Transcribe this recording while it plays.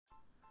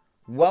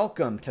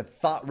Welcome to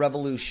Thought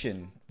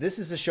Revolution. This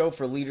is a show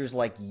for leaders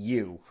like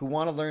you who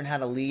want to learn how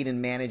to lead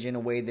and manage in a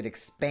way that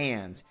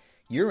expands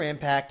your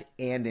impact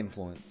and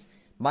influence.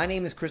 My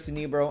name is Chris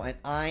Anibro, and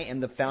I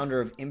am the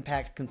founder of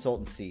Impact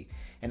Consultancy,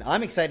 and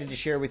I'm excited to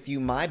share with you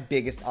my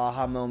biggest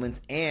aha moments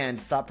and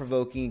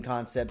thought-provoking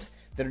concepts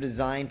that are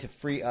designed to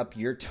free up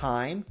your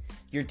time,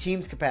 your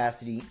team's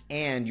capacity,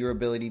 and your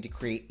ability to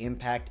create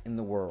impact in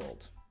the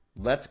world.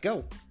 Let's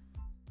go.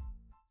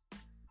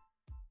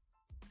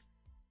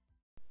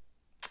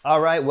 All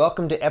right,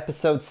 welcome to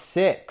episode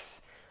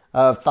 6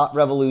 of Thought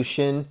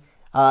Revolution.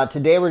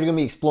 Today we're going to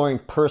be exploring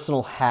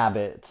personal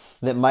habits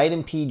that might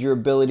impede your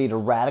ability to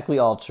radically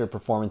alter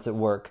performance at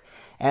work.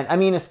 And I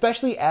mean,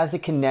 especially as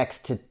it connects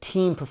to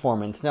team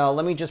performance. Now,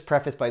 let me just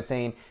preface by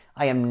saying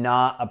I am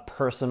not a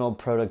personal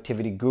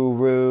productivity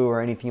guru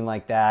or anything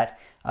like that.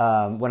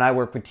 When I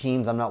work with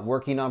teams, I'm not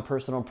working on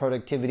personal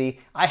productivity.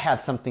 I have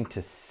something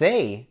to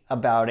say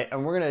about it,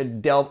 and we're going to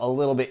delve a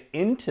little bit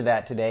into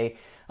that today.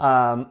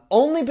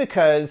 Only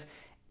because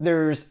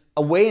there's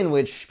a way in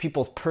which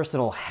people's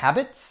personal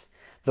habits,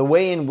 the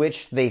way in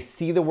which they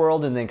see the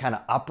world and then kind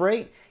of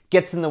operate,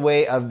 gets in the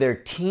way of their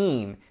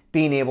team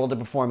being able to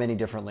perform any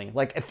differently.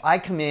 Like if I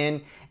come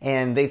in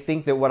and they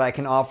think that what I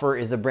can offer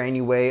is a brand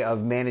new way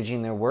of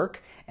managing their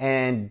work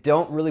and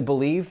don't really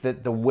believe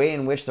that the way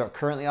in which they're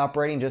currently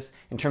operating just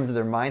in terms of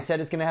their mindset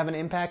is going to have an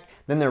impact,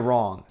 then they're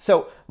wrong.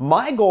 So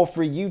my goal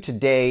for you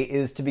today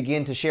is to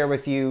begin to share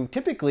with you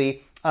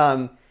typically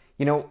how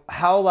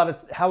a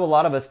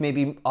lot of us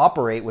maybe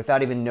operate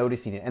without even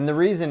noticing it. And the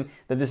reason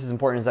that this is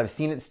important is I've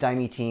seen it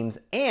stymie teams,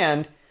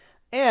 and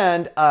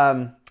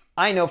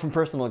I know from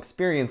personal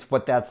experience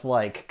what that's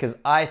like, because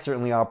I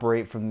certainly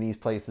operate from these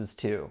places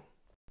too.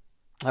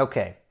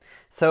 Okay,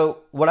 so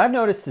what I've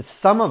noticed is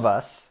some of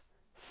us,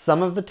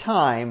 some of the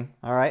time,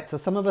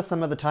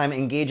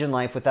 engage in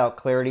life without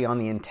clarity on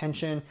the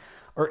intention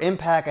or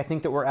impact I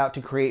think that we're out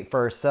to create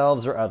for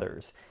ourselves or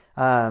others.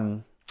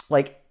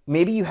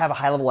 Maybe you have a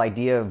high-level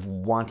idea of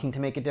wanting to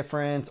make a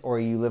difference, or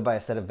you live by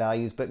a set of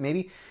values, but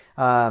maybe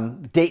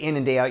day in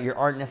and day out, you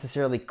aren't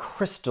necessarily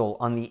crystal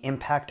on the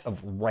impact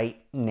of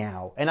right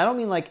now. And I don't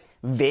mean like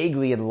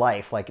vaguely in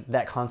life, like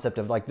that concept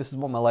of like, this is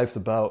what my life's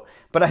about.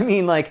 But I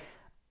mean like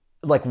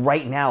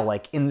right now,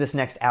 like in this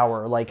next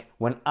hour, like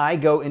when I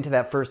go into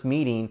that first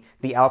meeting,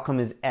 the outcome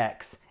is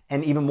X.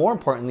 And even more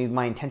importantly,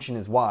 my intention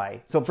is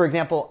Y. So for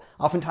example,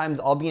 oftentimes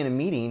I'll be in a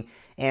meeting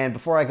and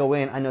before I go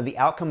in, I know the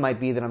outcome might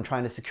be that I'm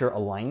trying to secure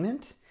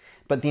alignment,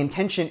 but the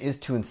intention is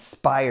to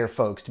inspire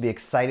folks to be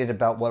excited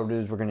about what it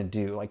is we're going to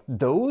do. Like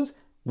those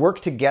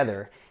work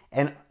together.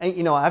 And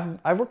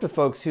I've worked with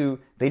folks who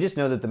they just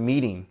know that the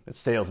meeting, it's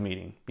a sales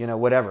meeting,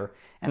 whatever.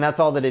 And that's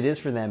all that it is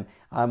for them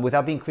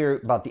without being clear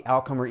about the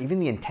outcome or even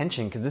the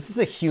intention, because this is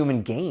a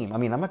human game. I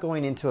mean, I'm not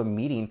going into a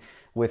meeting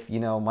with,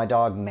 my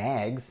dog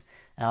Mags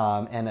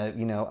and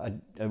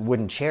a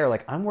wooden chair.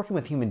 Like I'm working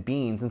with human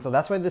beings. And so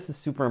that's why this is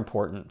super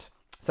important.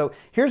 So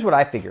here's what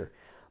I figure.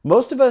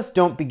 Most of us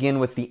don't begin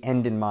with the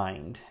end in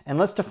mind. And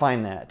let's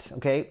define that,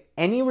 okay?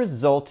 Any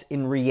result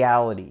in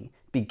reality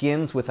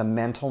begins with a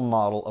mental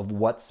model of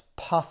what's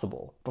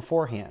possible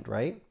beforehand,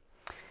 right?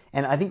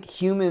 And I think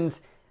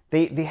humans,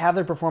 they have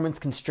their performance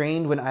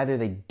constrained when either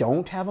they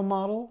don't have a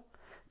model,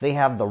 they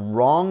have the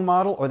wrong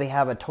model, or they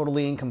have a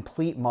totally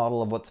incomplete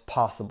model of what's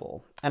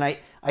possible. And I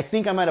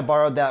think I might have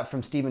borrowed that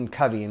from Stephen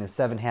Covey in his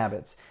 7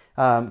 Habits,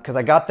 because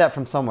I got that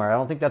from somewhere. I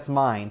don't think that's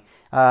mine.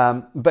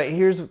 But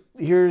here's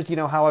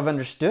how I've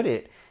understood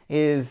it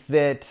is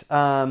that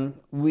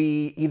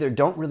we either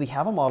don't really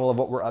have a model of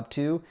what we're up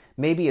to,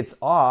 maybe it's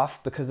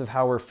off because of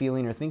how we're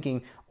feeling or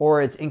thinking,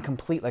 or it's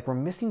incomplete, like we're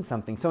missing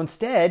something. So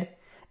instead,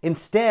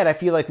 I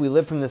feel like we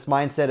live from this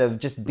mindset of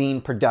just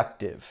being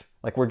productive,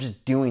 like we're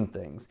just doing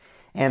things.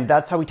 And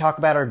that's how we talk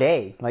about our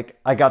day. Like,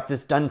 I got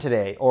this done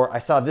today, or I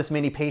saw this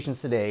many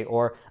patients today,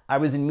 or I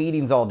was in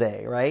meetings all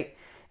day, right?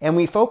 And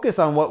we focus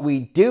on what we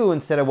do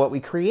instead of what we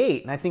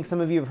create. And I think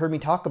some of you have heard me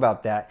talk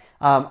about that.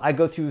 I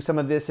go through some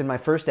of this in my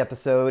first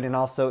episode and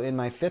also in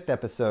my 5th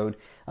episode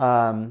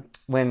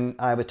when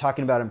I was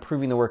talking about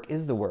improving the work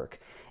is the work.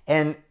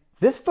 And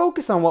this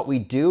focus on what we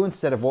do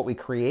instead of what we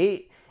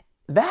create,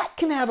 that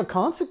can have a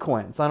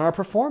consequence on our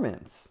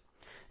performance.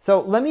 So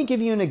let me give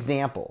you an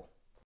example.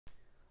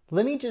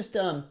 Let me just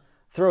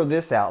throw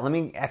this out. Let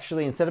me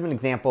actually, instead of an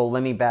example,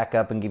 let me back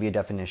up and give you a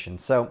definition.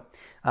 So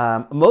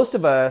most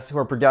of us who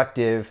are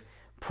productive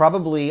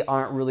probably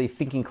aren't really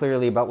thinking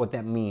clearly about what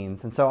that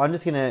means. And so I'm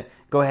just going to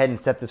go ahead and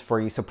set this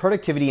for you. So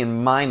productivity,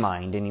 in my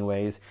mind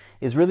anyways,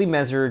 is really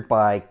measured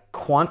by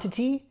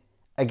quantity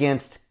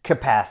against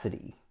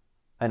capacity.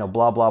 I know,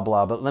 blah, blah,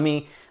 blah, but let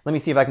me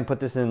see if I can put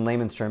this in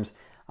layman's terms.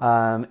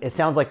 It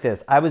sounds like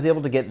this. I was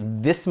able to get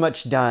this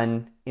much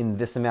done in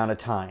this amount of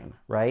time,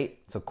 right?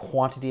 So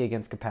quantity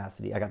against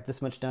capacity. I got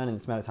this much done in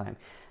this amount of time.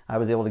 I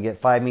was able to get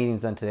 5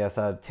 meetings done today. I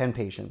saw 10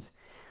 patients.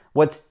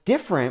 What's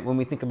different when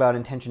we think about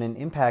intention and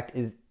impact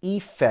is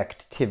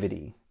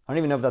effectivity. I don't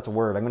even know if that's a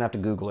word. I'm going to have to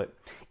Google it.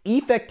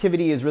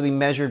 Effectivity is really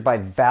measured by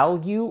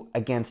value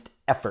against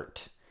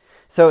effort.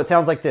 So it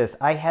sounds like this.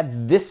 I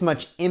had this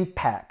much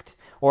impact,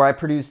 or I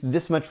produce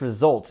this much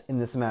result in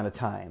this amount of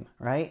time,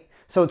 right?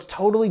 So it's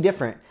totally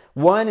different.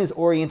 One is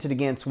oriented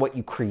against what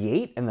you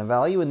create and the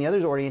value, and the other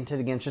is oriented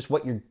against just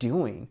what you're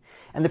doing.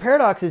 And the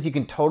paradox is you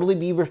can totally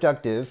be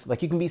productive,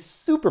 like you can be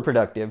super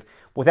productive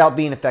without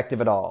being effective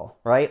at all,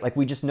 right? Like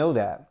we just know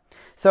that.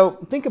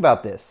 So think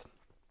about this.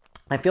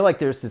 I feel like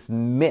there's this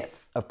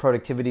myth of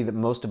productivity that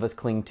most of us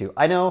cling to.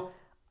 I know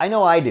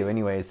I do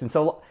anyways. And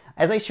so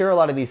as I share a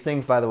lot of these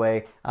things, by the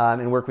way,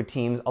 and work with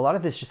teams, a lot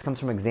of this just comes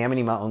from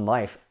examining my own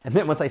life. And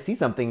then once I see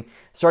something,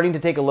 starting to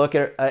take a look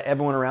at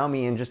everyone around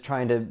me and just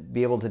trying to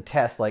be able to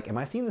test, like, am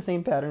I seeing the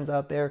same patterns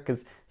out there? Because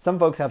some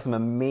folks have some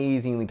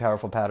amazingly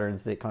powerful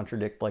patterns that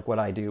contradict like what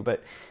I do.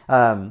 But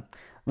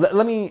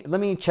let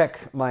me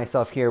check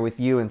myself here with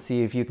you and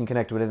see if you can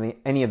connect with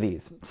any of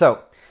these.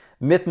 So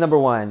myth number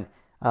one,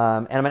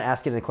 and I'm going to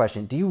ask you the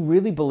question, do you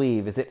really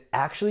believe, is it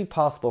actually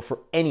possible for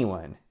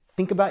anyone,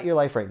 think about your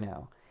life right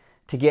now,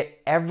 to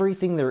get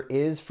everything there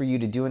is for you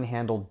to do and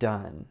handle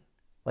done?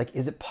 Like,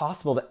 is it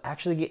possible to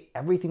actually get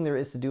everything there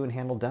is to do and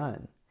handle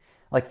done?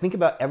 Like, think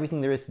about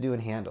everything there is to do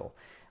and handle.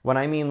 When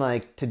I mean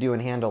like to do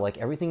and handle, like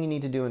everything you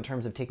need to do in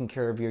terms of taking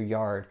care of your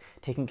yard,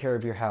 taking care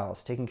of your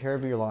house, taking care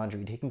of your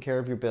laundry, taking care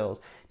of your bills,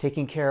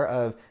 taking care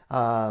of,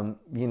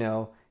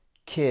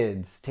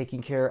 kids,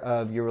 taking care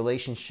of your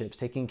relationships,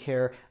 taking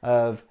care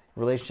of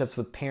relationships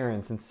with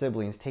parents and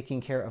siblings, taking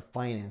care of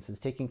finances,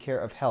 taking care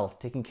of health,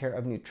 taking care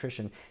of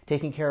nutrition,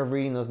 taking care of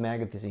reading those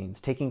magazines,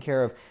 taking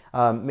care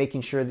of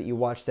making sure that you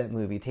watch that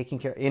movie, taking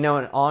care, and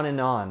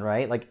on,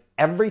 right? Like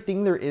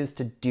everything there is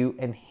to do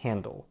and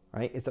handle,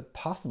 right? Is it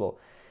possible,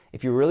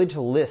 if you're really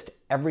to list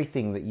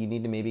everything that you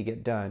need to maybe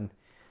get done,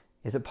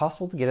 is it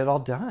possible to get it all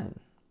done?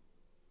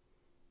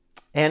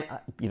 And,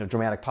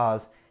 dramatic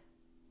pause.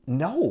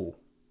 No,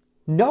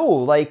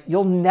 like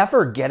you'll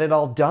never get it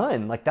all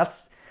done.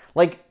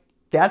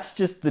 That's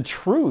just the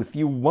truth.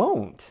 You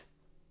won't.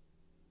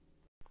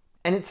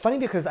 And it's funny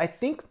because I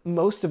think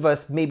most of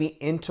us maybe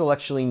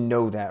intellectually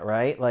know that,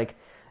 right? Like,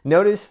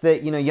 notice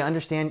that, you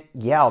understand,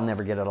 yeah, I'll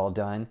never get it all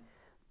done.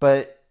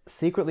 But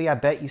secretly, I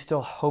bet you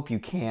still hope you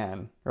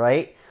can,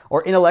 right?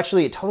 Or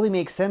intellectually, it totally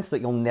makes sense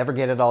that you'll never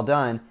get it all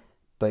done,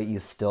 but you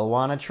still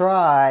want to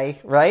try,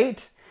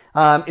 right?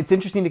 It's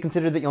interesting to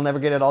consider that you'll never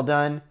get it all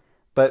done,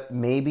 but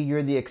maybe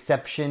you're the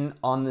exception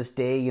on this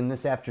day in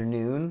this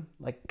afternoon,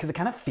 like, because it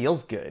kind of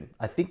feels good.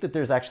 I think that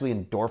there's actually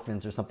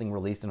endorphins or something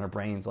released in our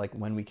brains, like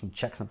when we can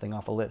check something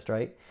off a list,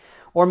 right?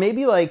 Or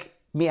maybe like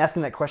me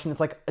asking that question, it's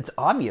like, it's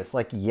obvious,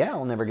 like, yeah,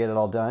 I'll never get it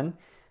all done,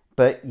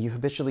 but you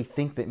habitually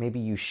think that maybe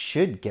you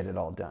should get it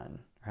all done,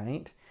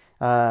 right?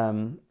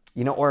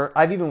 Or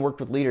I've even worked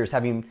with leaders,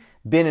 having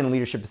been in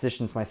leadership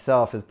positions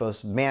myself as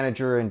both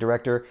manager and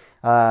director,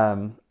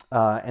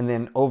 and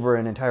then over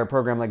an entire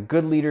program, like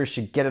good leaders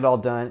should get it all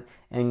done,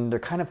 and they're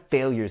kind of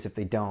failures if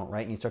they don't,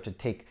 right? And you start to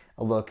take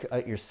a look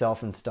at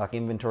yourself and stock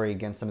inventory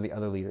against some of the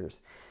other leaders.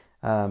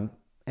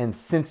 And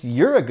since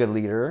you're a good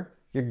leader,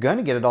 you're going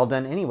to get it all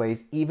done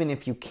anyways, even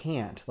if you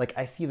can't. Like,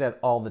 I see that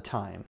all the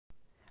time.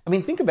 I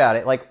mean, think about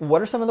it. Like,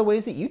 what are some of the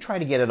ways that you try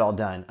to get it all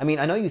done? I mean,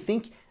 I know you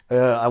think,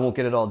 I won't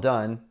get it all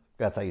done.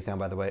 That's how you sound,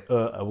 by the way.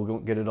 I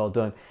won't get it all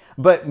done.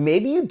 But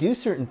maybe you do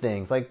certain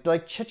things,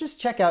 just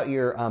check out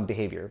your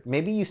behavior.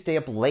 Maybe you stay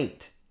up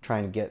late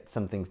trying to get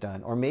some things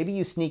done. Or maybe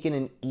you sneak in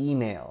an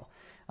email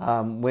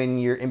when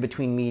you're in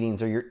between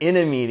meetings, or you're in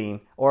a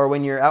meeting, or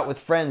when you're out with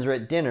friends or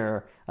at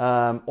dinner.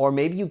 Or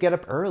maybe you get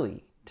up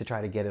early to try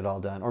to get it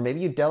all done. Or maybe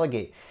you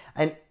delegate.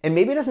 And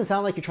maybe it doesn't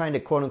sound like you're trying to,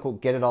 quote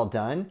unquote, get it all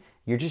done.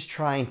 You're just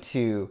trying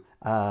to,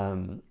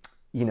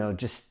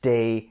 just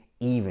stay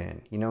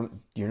even,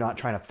 you're not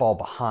trying to fall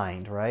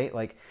behind, right?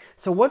 Like,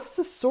 so what's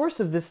the source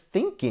of this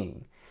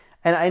thinking?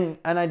 And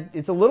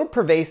it's a little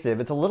pervasive,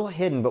 it's a little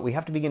hidden, but we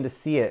have to begin to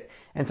see it.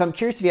 And so I'm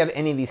curious if you have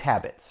any of these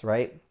habits,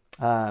 right?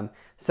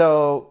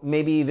 So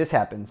maybe this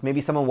happens.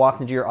 Maybe someone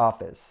walks into your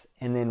office,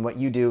 and then what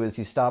you do is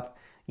you stop,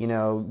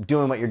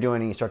 doing what you're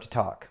doing, and you start to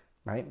talk,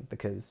 right?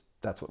 Because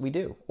that's what we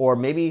do. Or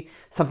maybe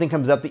something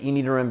comes up that you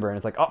need to remember, and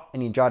it's like,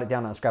 and you jot it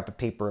down on a scrap of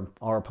paper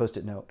or a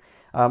Post-it note.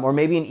 Or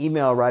maybe an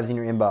email arrives in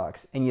your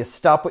inbox, and you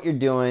stop what you're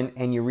doing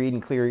and you read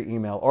and clear your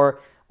email. Or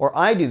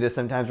I do this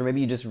sometimes, or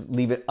maybe you just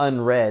leave it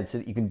unread so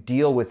that you can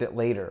deal with it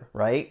later,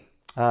 right?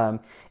 And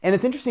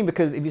it's interesting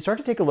because if you start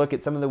to take a look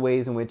at some of the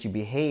ways in which you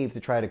behave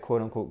to try to,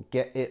 quote unquote,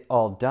 get it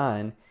all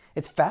done,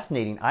 it's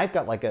fascinating. I've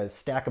got like a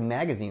stack of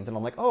magazines, and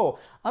I'm like, I'm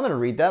going to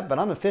read that, but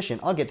I'm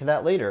efficient. I'll get to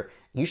that later.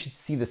 You should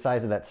see the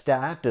size of that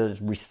stack. I have to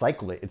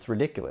recycle it. It's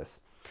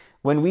ridiculous.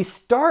 When we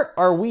start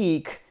our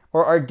week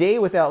or our day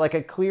without like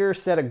a clear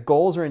set of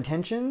goals or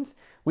intentions,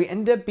 we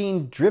end up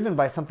being driven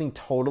by something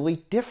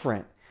totally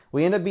different.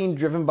 We end up being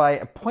driven by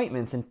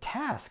appointments and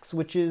tasks,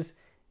 which is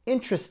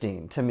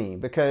interesting to me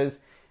because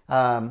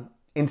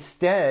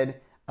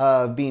instead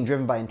of being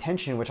driven by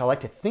intention, which I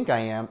like to think I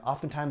am,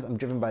 oftentimes I'm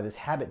driven by this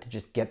habit to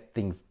just get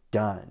things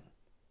done.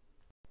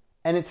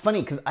 And it's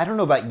funny because I don't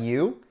know about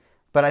you,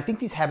 but I think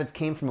these habits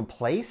came from a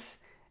place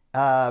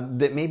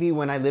that maybe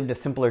when I lived a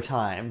simpler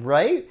time,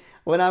 right?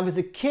 When I was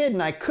a kid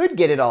and I could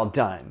get it all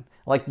done.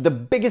 Like the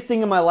biggest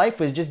thing in my life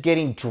was just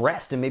getting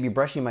dressed and maybe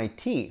brushing my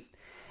teeth.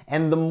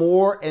 And the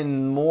more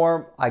and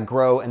more I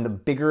grow and the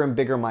bigger and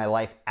bigger my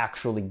life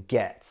actually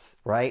gets,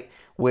 right?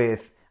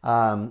 With,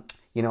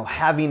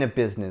 having a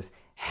business,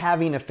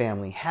 having a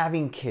family,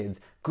 having kids,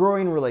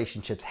 growing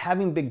relationships,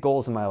 having big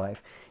goals in my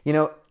life.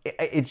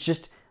 It's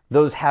just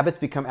those habits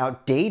become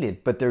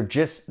outdated, but they're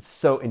just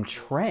so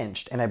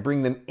entrenched, and I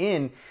bring them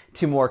in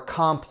to more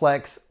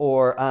complex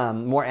or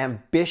more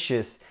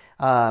ambitious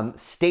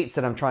states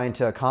that I'm trying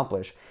to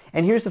accomplish.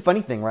 And here's the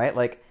funny thing, right?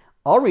 Like,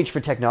 I'll reach for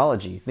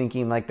technology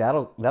thinking like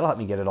that'll help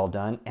me get it all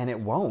done, and it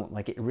won't.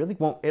 Like, it really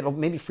won't. It'll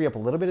maybe free up a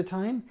little bit of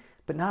time,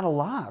 but not a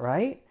lot,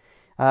 right?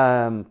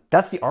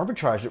 That's the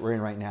arbitrage that we're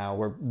in right now,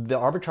 where the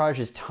arbitrage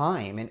is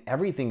time, and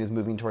everything is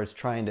moving towards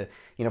trying to,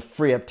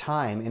 free up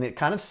time. And it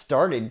kind of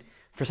started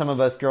for some of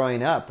us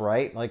growing up,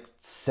 right? Like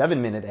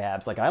 7-minute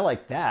abs. Like, I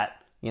like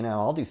that.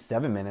 I'll do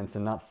 7 minutes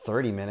and not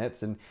 30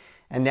 minutes. And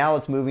now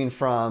it's moving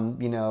from,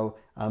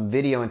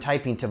 video and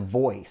typing to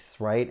voice,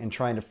 right? And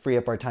trying to free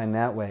up our time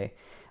that way.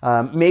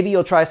 Maybe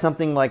you'll try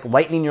something like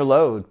lightening your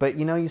load, but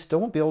you still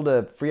won't be able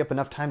to free up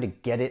enough time to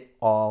get it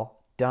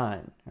all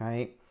done,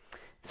 right?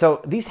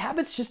 So these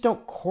habits just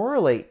don't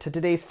correlate to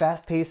today's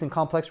fast-paced and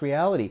complex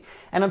reality.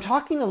 And I'm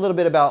talking a little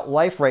bit about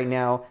life right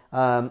now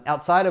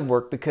outside of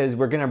work, because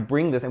we're going to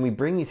bring this, and we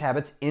bring these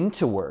habits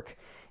into work.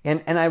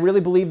 And I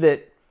really believe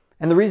that,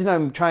 and the reason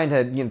I'm trying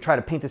to try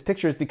to paint this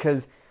picture is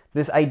because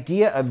this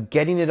idea of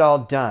getting it all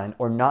done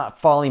or not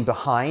falling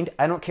behind,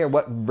 I don't care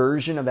what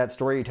version of that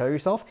story you tell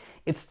yourself,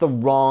 it's the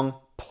wrong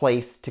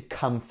place to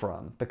come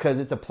from, because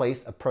it's a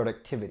place of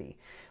productivity.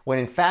 When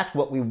in fact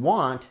what we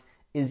want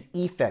is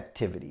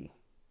effectivity.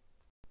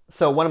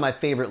 So one of my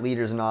favorite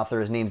leaders and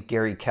authors, his name's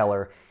Gary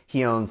Keller.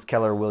 He owns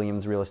Keller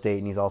Williams Real Estate,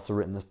 and he's also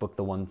written this book,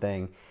 The One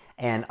Thing.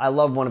 And I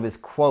love one of his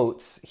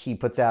quotes he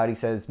puts out. He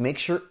says, make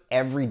sure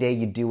every day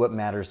you do what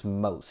matters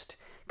most.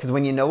 Because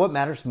when you know what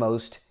matters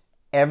most,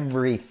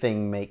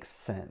 everything makes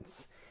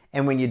sense.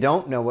 And when you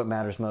don't know what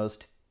matters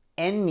most,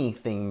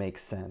 anything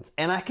makes sense.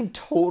 And I can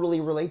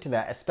totally relate to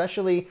that,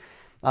 especially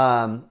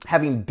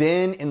having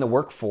been in the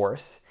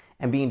workforce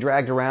and being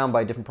dragged around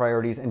by different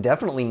priorities, and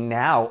definitely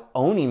now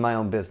owning my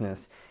own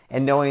business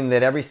and knowing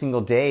that every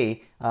single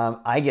day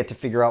I get to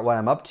figure out what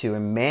I'm up to,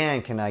 and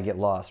man, can I get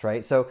lost,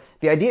 right? So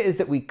the idea is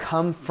that we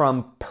come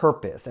from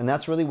purpose, and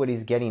that's really what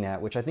he's getting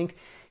at, which I think,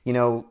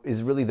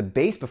 is really the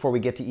base before we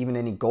get to even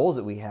any goals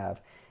that we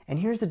have. And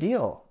here's the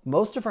deal.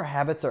 Most of our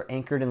habits are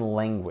anchored in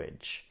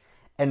language,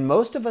 and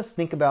most of us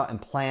think about and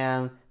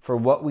plan for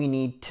what we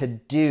need to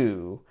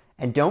do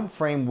and don't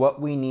frame what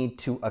we need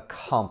to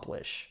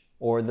accomplish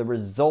or the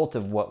result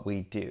of what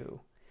we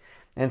do.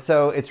 And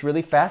so it's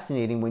really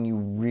fascinating when you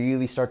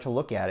really start to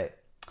look at it.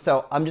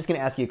 So I'm just going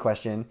to ask you a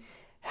question.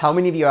 How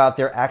many of you out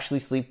there actually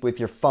sleep with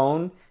your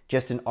phone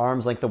just an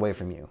arm's length away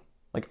from you?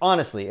 Like,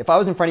 honestly, if I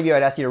was in front of you,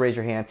 I'd ask you to raise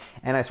your hand.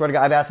 And I swear to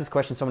God, I've asked this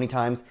question so many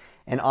times.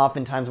 And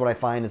oftentimes what I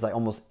find is like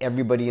almost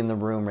everybody in the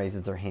room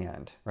raises their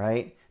hand,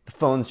 right? The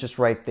phone's just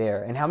right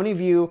there. And how many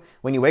of you,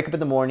 when you wake up in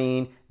the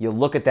morning, you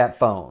look at that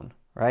phone,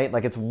 right?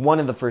 Like, it's one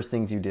of the first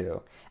things you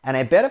do. And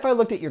I bet if I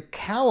looked at your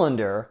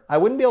calendar, I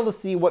wouldn't be able to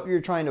see what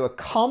you're trying to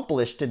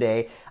accomplish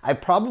today.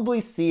 I'd probably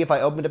see, if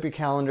I opened up your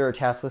calendar or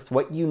task list,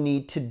 what you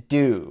need to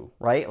do,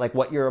 right? Like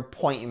what your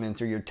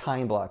appointments or your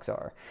time blocks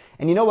are.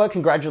 And you know what?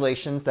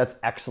 Congratulations. That's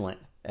excellent,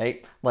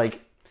 right?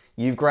 Like,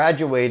 you've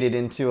graduated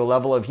into a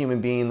level of human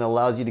being that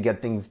allows you to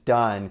get things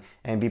done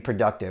and be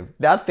productive.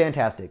 That's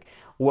fantastic.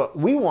 What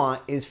we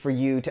want is for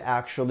you to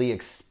actually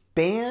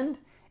expand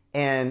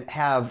and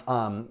have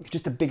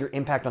just a bigger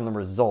impact on the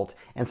result.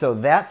 And so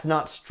that's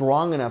not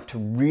strong enough to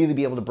really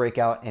be able to break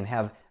out and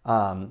have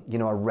a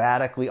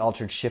radically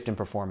altered shift in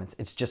performance.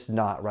 It's just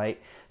not, right?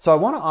 So I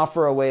want to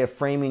offer a way of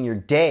framing your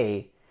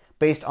day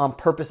based on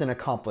purpose and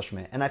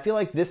accomplishment. And I feel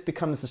like this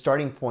becomes the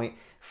starting point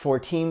for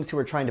teams who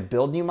are trying to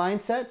build new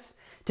mindsets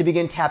to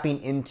begin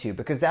tapping into,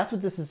 because that's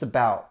what this is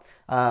about.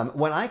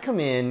 When I come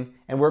in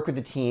and work with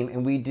the team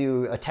and we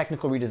do a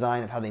technical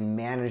redesign of how they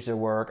manage their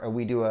work, or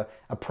we do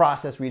a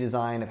process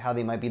redesign of how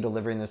they might be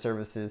delivering their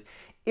services,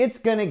 it's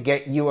going to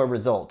get you a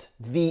result,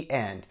 the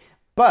end.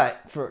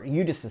 But for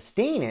you to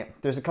sustain it,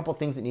 there's a couple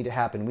things that need to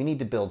happen. We need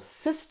to build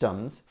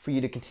systems for you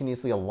to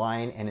continuously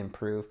align and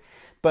improve.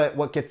 But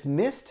what gets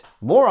missed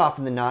more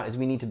often than not is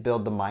we need to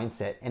build the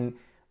mindset. And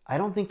I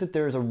don't think that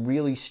there's a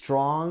really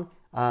strong,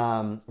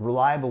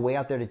 reliable way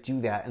out there to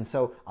do that. And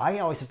so I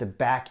always have to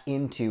back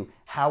into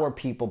how are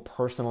people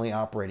personally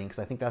operating, because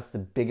I think that's the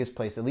biggest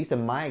place, at least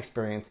in my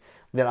experience,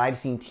 that I've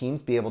seen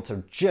teams be able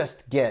to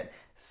just get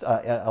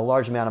a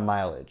large amount of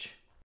mileage.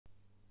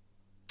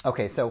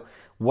 Okay, so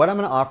what I'm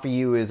going to offer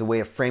you is a way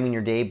of framing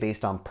your day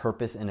based on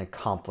purpose and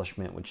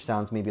accomplishment, which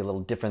sounds maybe a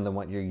little different than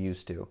what you're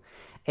used to.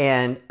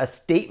 And a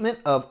statement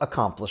of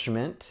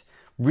accomplishment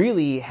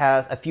really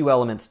has a few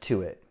elements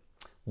to it.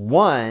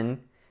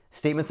 One,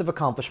 statements of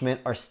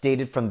accomplishment are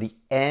stated from the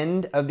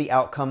end of the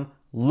outcome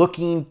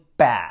looking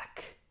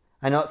back.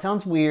 I know it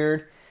sounds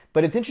weird,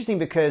 but it's interesting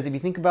because if you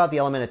think about the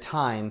element of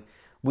time,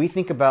 we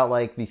think about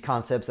like these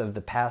concepts of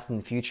the past and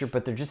the future,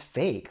 but they're just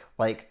fake.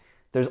 Like,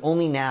 there's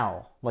only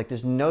now. Like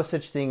there's no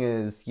such thing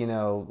as,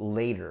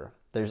 later.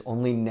 There's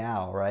only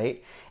now,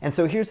 right? And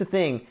so here's the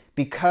thing,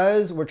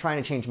 because we're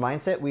trying to change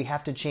mindset, we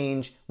have to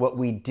change what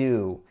we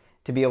do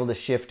to be able to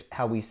shift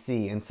how we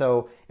see. And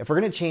so if we're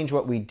going to change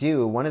what we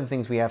do, one of the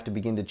things we have to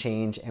begin to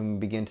change and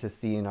begin to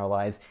see in our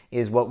lives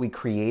is what we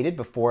created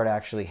before it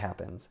actually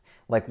happens.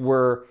 Like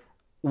we're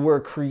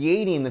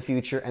creating the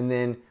future, and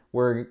then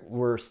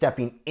we're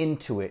stepping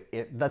into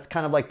it. That's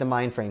kind of like the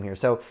mind frame here.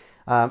 So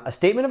a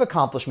statement of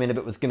accomplishment, if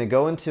it was going to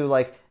go into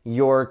like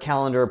your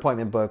calendar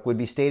appointment book, would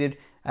be stated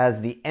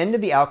as the end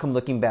of the outcome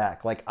looking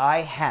back, like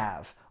I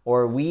have,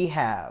 or we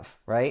have,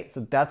 right? So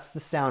that's the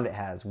sound it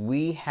has.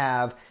 We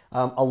have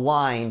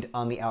aligned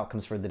on the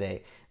outcomes for the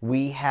day.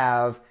 We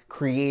have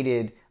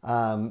created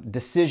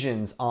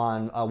decisions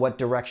on what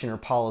direction or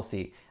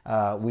policy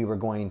we were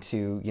going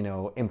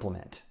to,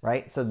 implement,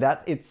 right? So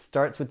that it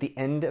starts with the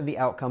end of the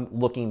outcome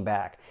looking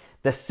back.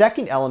 The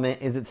second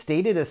element is it's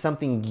stated as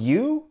something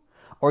you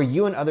or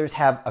you and others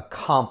have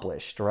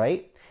accomplished,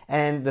 right?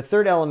 And the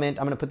third element,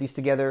 I'm going to put these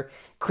together,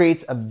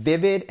 creates a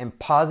vivid and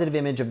positive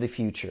image of the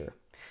future.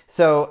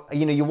 So,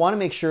 you want to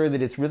make sure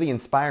that it's really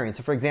inspiring.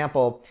 So for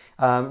example,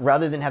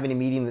 rather than having a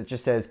meeting that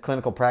just says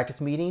clinical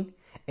practice meeting,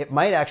 it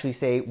might actually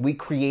say we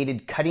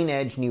created cutting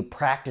edge new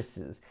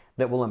practices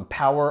that will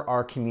empower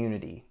our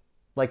community.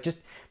 Like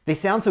they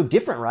sound so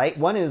different, right?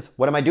 One is,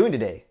 what am I doing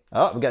today?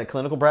 Oh, we got a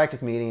clinical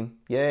practice meeting.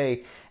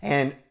 Yay.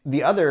 And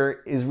the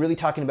other is really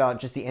talking about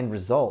just the end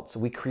result. So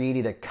we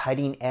created a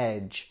cutting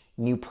edge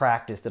new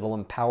practice that will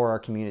empower our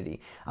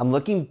community. I'm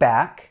looking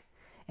back,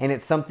 and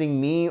it's something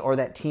me or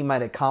that team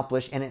might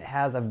accomplish, and it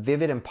has a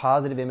vivid and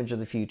positive image of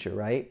the future,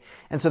 right?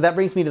 And so that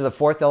brings me to the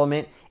fourth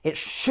element. It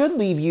should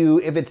leave you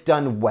if it's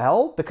done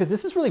well, because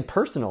this is really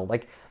personal.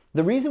 Like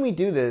the reason we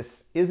do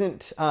this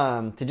isn't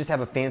to just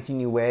have a fancy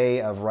new way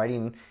of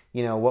writing,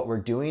 what we're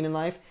doing in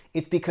life.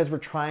 It's because we're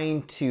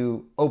trying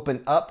to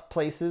open up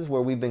places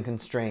where we've been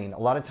constrained. A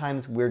lot of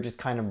times we're just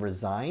kind of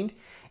resigned.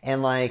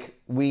 And like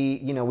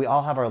we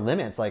all have our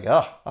limits, like,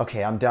 oh,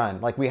 okay, I'm done.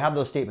 Like we have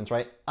those statements,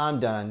 right? I'm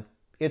done.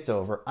 It's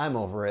over. I'm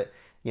over it.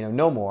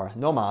 No more,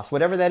 no mas,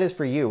 whatever that is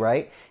for you,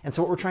 right? And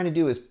so what we're trying to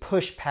do is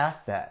push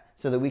past that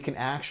so that we can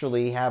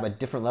actually have a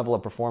different level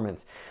of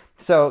performance.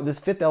 So this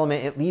fifth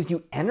element, it leaves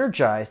you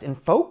energized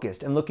and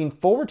focused and looking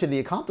forward to the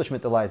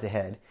accomplishment that lies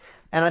ahead.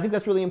 And I think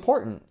that's really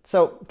important.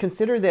 So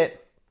consider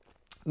that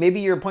maybe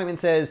your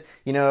appointment says,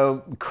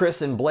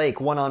 Chris and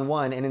Blake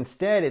one-on-one, and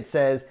instead it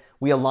says,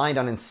 we aligned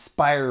on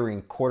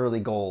inspiring quarterly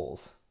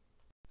goals.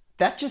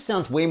 That just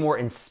sounds way more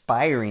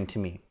inspiring to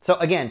me. So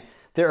again,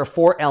 there are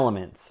four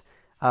elements.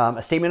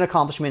 A statement of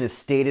accomplishment is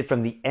stated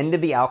from the end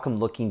of the outcome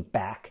looking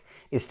back.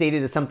 Is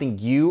stated as something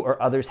you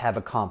or others have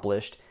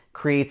accomplished.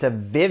 Creates a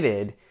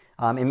vivid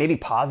and maybe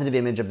positive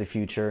image of the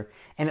future.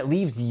 And it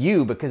leaves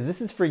you, because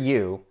this is for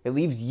you, it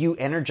leaves you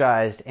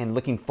energized and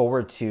looking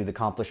forward to the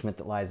accomplishment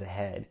that lies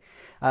ahead.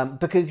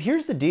 Because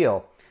here's the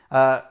deal.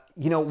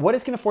 What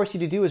it's going to force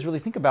you to do is really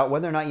think about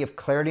whether or not you have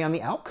clarity on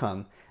the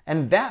outcome.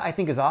 And that I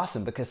think is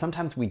awesome, because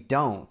sometimes we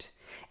don't.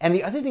 And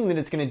the other thing that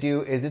it's going to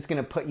do is it's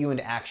going to put you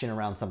into action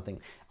around something.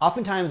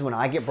 Oftentimes when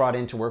I get brought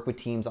in to work with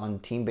teams on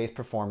team-based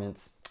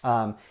performance,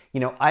 I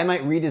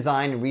might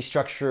redesign and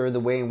restructure the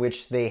way in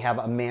which they have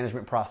a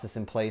management process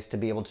in place to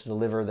be able to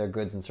deliver their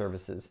goods and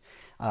services.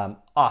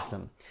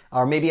 Awesome.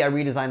 Or maybe I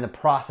redesign the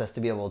process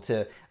to be able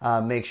to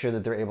make sure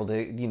that they're able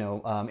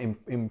to,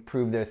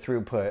 improve their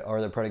throughput or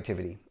their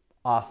productivity.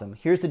 Awesome.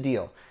 Here's the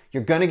deal.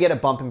 You're going to get a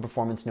bump in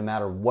performance no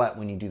matter what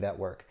when you do that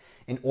work.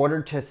 In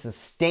order to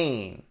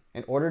sustain,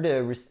 in order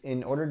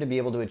to be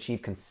able to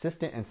achieve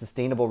consistent and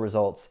sustainable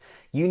results,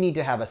 you need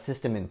to have a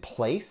system in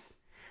place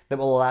that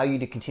will allow you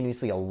to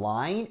continuously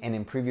align and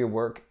improve your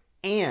work,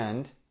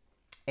 and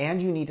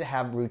you need to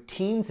have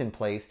routines in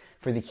place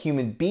for the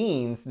human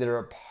beings that are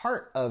a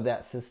part of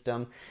that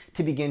system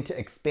to begin to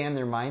expand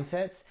their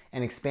mindsets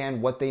and expand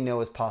what they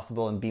know is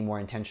possible and be more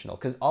intentional.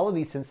 Because all of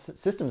these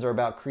systems are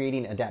about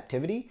creating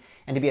adaptivity,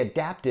 and to be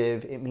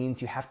adaptive, it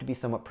means you have to be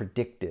somewhat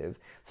predictive.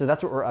 So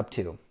that's what we're up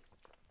to.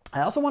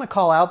 I also want to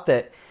call out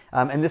that,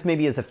 and this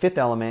maybe is a fifth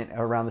element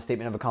around the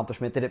statement of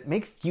accomplishment, that it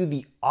makes you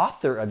the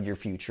author of your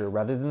future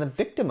rather than the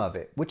victim of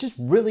it, which is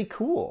really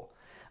cool.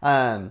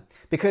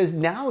 Because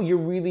now you're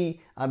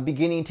really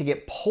beginning to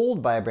get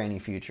pulled by a brand new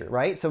future,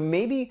 right? So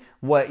maybe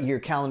what your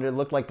calendar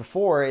looked like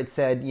before, it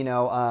said,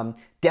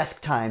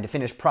 desk time to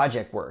finish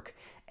project work.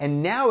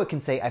 And now it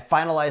can say, I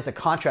finalized a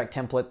contract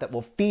template that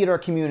will feed our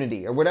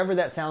community, or whatever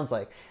that sounds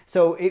like.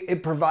 So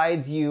it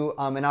provides you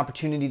an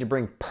opportunity to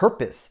bring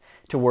purpose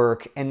to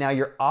work, and now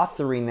you're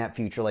authoring that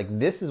future. Like,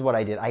 this is what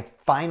I did. I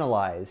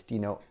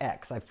finalized,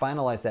 X. I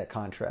finalized that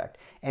contract.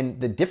 And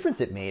the difference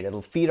it made,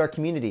 it'll feed our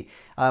community,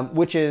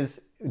 which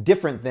is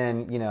different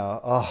than,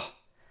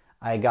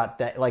 I got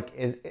that,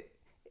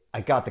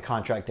 I got the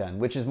contract done,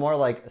 which is more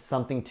like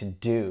something to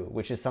do,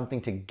 which is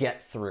something to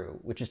get through,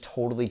 which is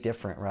totally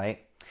different, right?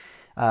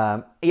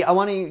 Yeah, I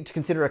want you to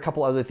consider a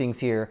couple other things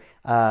here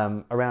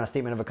around a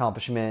statement of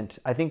accomplishment.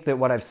 I think that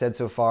what I've said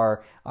so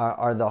far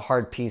are the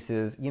hard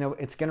pieces. You know,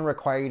 it's going to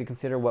require you to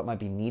consider what might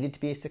be needed to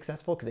be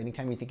successful, because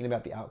anytime you're thinking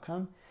about the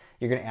outcome,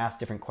 you're going to ask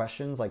different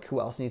questions, like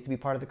who else needs to be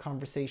part of the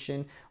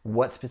conversation,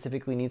 what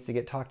specifically needs to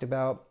get talked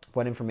about,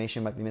 what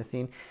information might be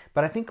missing.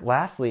 But I think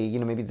lastly, you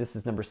know, maybe this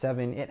is number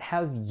 7, it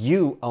has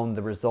you own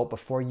the result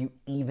before you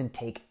even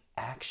take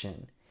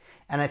action.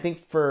 And I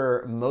think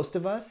for most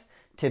of us,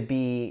 to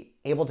be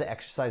able to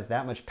exercise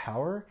that much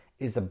power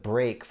is a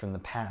break from the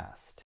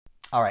past.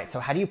 All right, so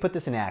how do you put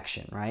this in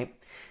action, right?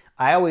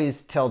 I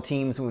always tell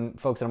teams, when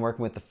folks that I'm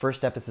working with, the first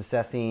step is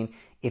assessing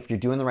if you're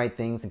doing the right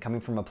things and coming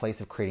from a place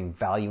of creating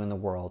value in the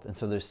world. And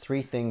so there's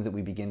 3 things that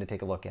we begin to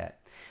take a look at.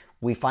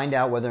 We find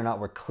out whether or not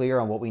we're clear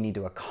on what we need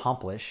to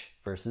accomplish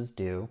versus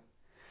do.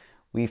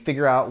 We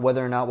figure out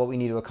whether or not what we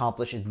need to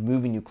accomplish is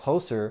moving you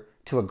closer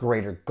to a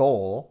greater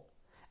goal.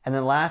 And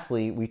then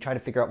lastly, we try to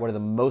figure out what are the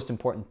most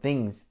important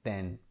things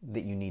then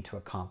that you need to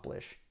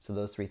accomplish. So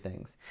those 3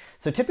 things.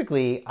 So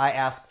typically I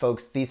ask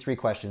folks these 3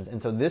 questions.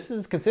 And so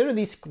consider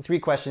these 3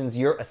 questions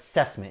your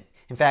assessment.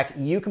 In fact,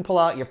 you can pull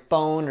out your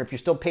phone, or if you're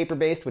still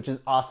paper-based, which is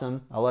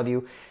awesome, I love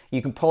you,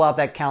 you can pull out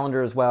that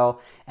calendar as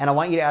well. And I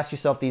want you to ask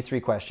yourself these 3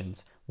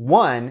 questions.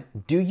 1,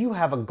 do you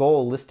have a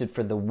goal listed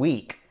for the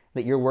week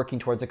that you're working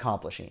towards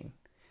accomplishing?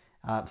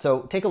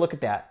 So take a look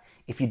at that.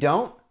 If you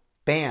don't,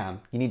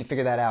 bam, you need to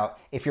figure that out.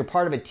 If you're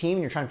part of a team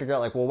and you're trying to figure out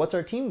like, well, what's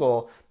our team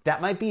goal?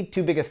 That might be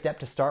too big a step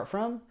to start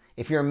from.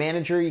 If you're a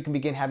manager, you can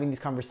begin having these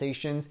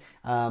conversations.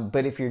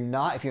 But if you're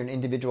not, if you're an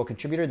individual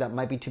contributor, that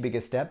might be too big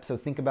a step. So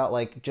think about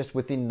like just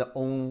within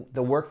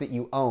the work that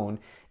you own,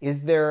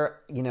 is there,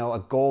 you know, a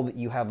goal that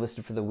you have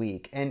listed for the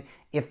week? And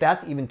if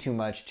that's even too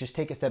much, just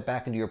take a step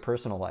back into your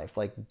personal life.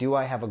 Like, do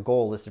I have a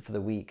goal listed for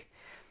the week?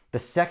 The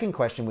second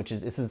question, which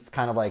is, this is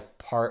kind of like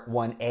part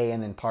 1A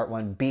and then part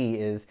 1B,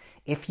 is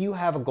if you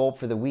have a goal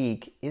for the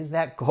week, is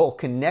that goal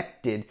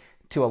connected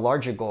to a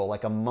larger goal,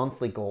 like a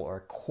monthly goal or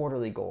a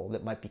quarterly goal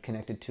that might be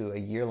connected to a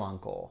year-long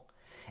goal?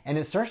 And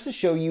it starts to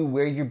show you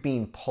where you're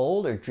being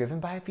pulled or driven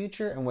by a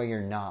future and where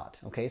you're not,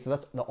 okay? So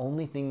that's the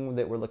only thing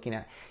that we're looking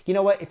at. You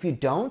know what, if you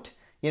don't,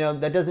 you know,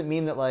 that doesn't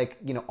mean that like,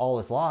 you know, all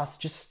is lost.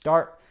 Just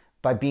start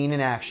by being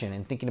in action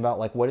and thinking about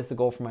like, what is the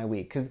goal for my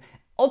week? Because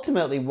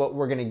ultimately, what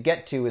we're going to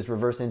get to is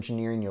reverse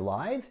engineering your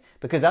lives,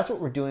 because that's what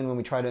we're doing when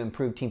we try to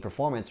improve team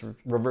performance,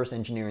 reverse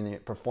engineering the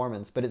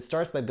performance. But it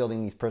starts by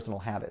building these personal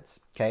habits,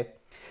 okay?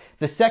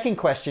 The second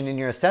question in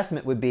your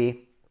assessment would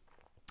be,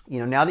 you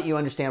know, now that you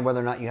understand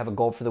whether or not you have a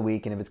goal for the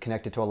week and if it's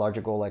connected to a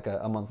larger goal like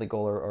a monthly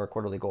goal or a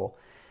quarterly goal,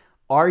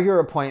 are your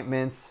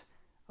appointments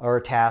or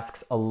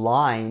tasks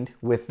aligned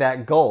with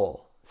that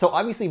goal? So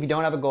obviously, if you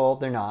don't have a goal,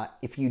 they're not.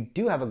 If you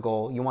do have a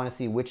goal, you want to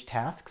see which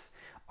tasks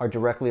are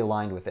directly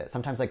aligned with it.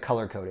 Sometimes I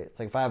color code it. It's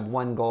like if I have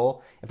one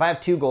goal, if I have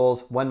 2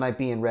 goals, one might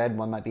be in red,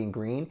 one might be in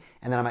green,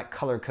 and then I might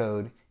color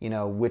code, you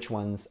know, which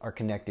ones are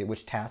connected,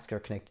 which tasks are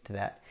connected to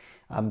that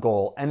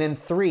goal. And then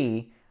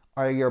 3,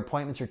 are your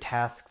appointments or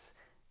tasks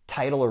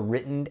titled or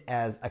written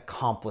as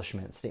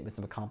accomplishments, statements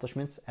of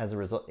accomplishments as a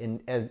result,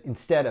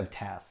 instead of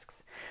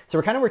tasks. So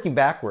we're kind of working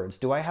backwards.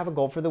 Do I have a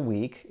goal for the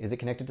week? Is it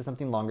connected to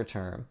something longer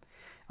term?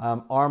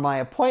 Are my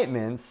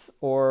appointments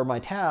or my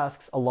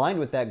tasks aligned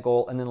with that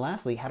goal? And then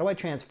lastly, how do I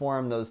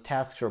transform those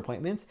tasks or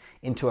appointments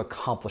into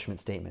accomplishment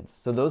statements?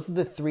 So those are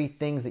the 3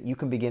 things that you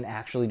can begin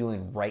actually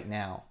doing right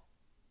now.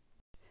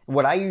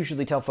 What I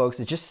usually tell folks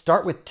is just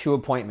start with 2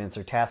 appointments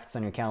or tasks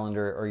on your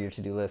calendar or your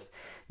to-do list,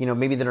 you know,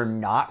 maybe that are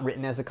not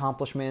written as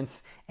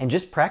accomplishments, and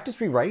just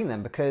practice rewriting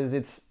them, because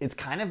it's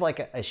kind of like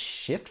a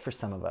shift for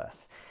some of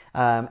us.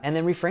 And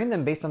then reframe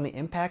them based on the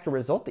impact or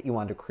result that you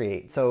want to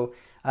create. So,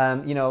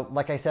 you know,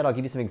 like I said, I'll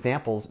give you some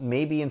examples.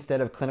 Maybe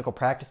instead of clinical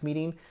practice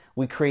meeting,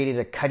 we created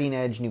a cutting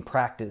edge new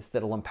practice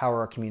that'll empower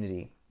our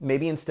community.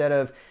 Maybe instead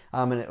of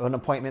an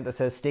appointment that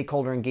says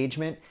stakeholder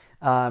engagement,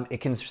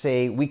 it can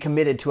say we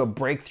committed to a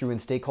breakthrough in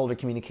stakeholder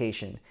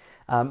communication.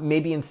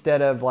 Maybe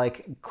instead of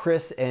like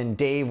Chris and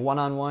Dave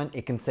one-on-one,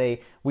 it can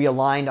say we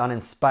aligned on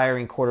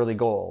inspiring quarterly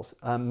goals.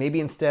 Maybe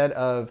instead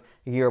of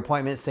your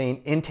appointment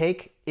saying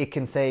intake, it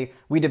can say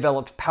we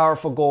developed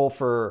powerful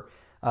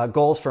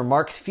goals for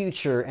Mark's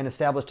future and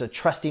established a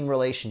trusting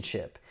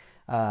relationship.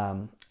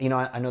 You know,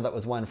 I know that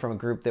was one from a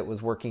group that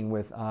was working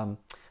with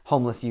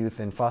homeless youth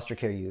and foster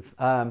care youth.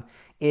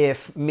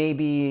 If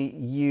maybe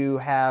you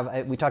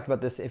have, we talked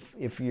about this,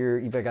 if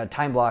you've got a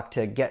time block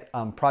to get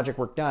project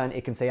work done,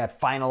 it can say I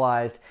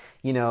finalized,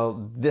 you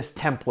know, this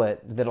template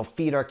that'll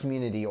feed our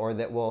community, or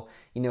that will,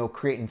 you know,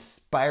 create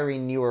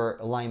inspiring newer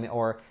alignment,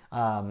 or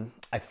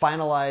I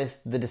finalized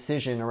the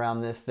decision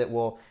around this that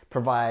will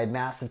provide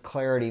massive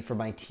clarity for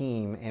my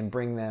team and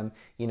bring them,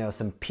 you know,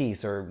 some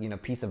peace, or, you know,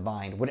 peace of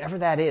mind, whatever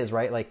that is,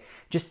 right? Like,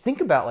 just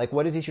think about like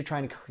what it is you're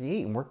trying to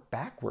create and work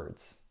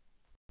backwards.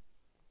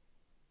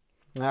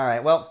 All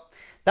right, well,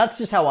 that's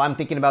just how I'm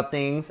thinking about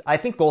things. I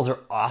think goals are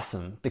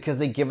awesome because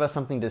they give us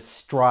something to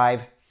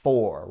strive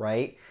for,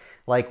 right?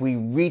 Like we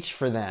reach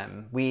for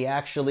them. We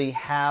actually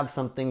have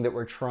something that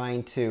we're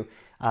trying to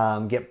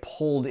get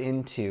pulled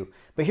into.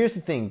 But here's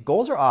the thing,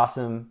 goals are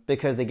awesome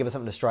because they give us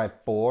something to strive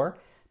for.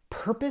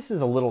 Purpose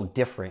is a little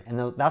different,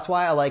 and that's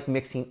why I like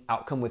mixing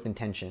outcome with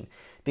intention.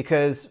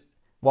 Because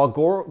while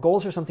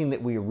goals are something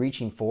that we are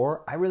reaching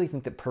for, I really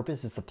think that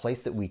purpose is the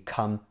place that we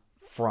come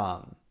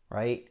from,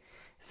 right?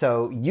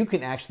 So you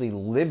can actually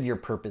live your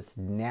purpose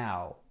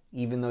now,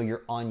 even though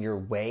you're on your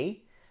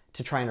way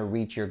to trying to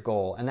reach your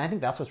goal. And I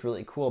think that's what's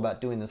really cool about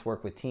doing this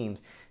work with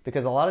teams,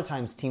 because a lot of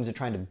times teams are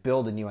trying to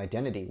build a new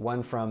identity,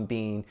 one from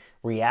being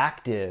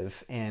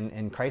reactive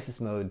and crisis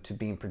mode to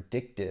being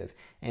predictive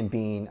and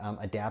being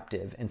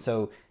adaptive. And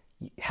so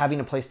having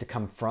a place to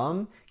come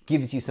from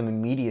gives you some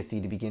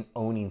immediacy to begin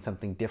owning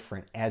something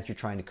different as you're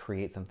trying to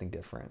create something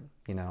different,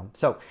 you know?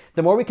 So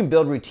the more we can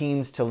build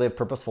routines to live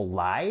purposeful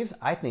lives,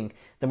 I think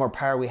the more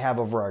power we have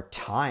over our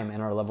time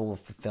and our level of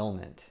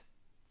fulfillment.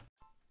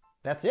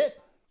 That's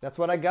it. That's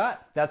what I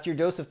got. That's your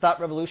dose of thought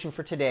revolution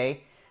for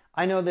today.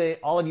 I know that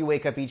all of you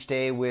wake up each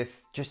day with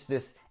just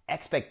this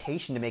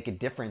expectation to make a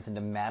difference and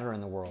to matter in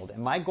the world.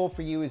 And my goal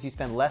for you is you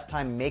spend less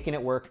time making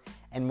it work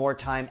and more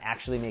time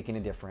actually making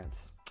a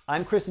difference.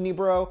 I'm Chris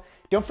Newborough.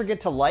 Don't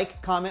forget to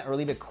like, comment, or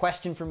leave a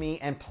question for me.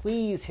 And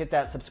please hit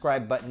that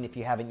subscribe button if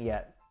you haven't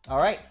yet. All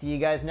right, see you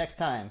guys next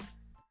time.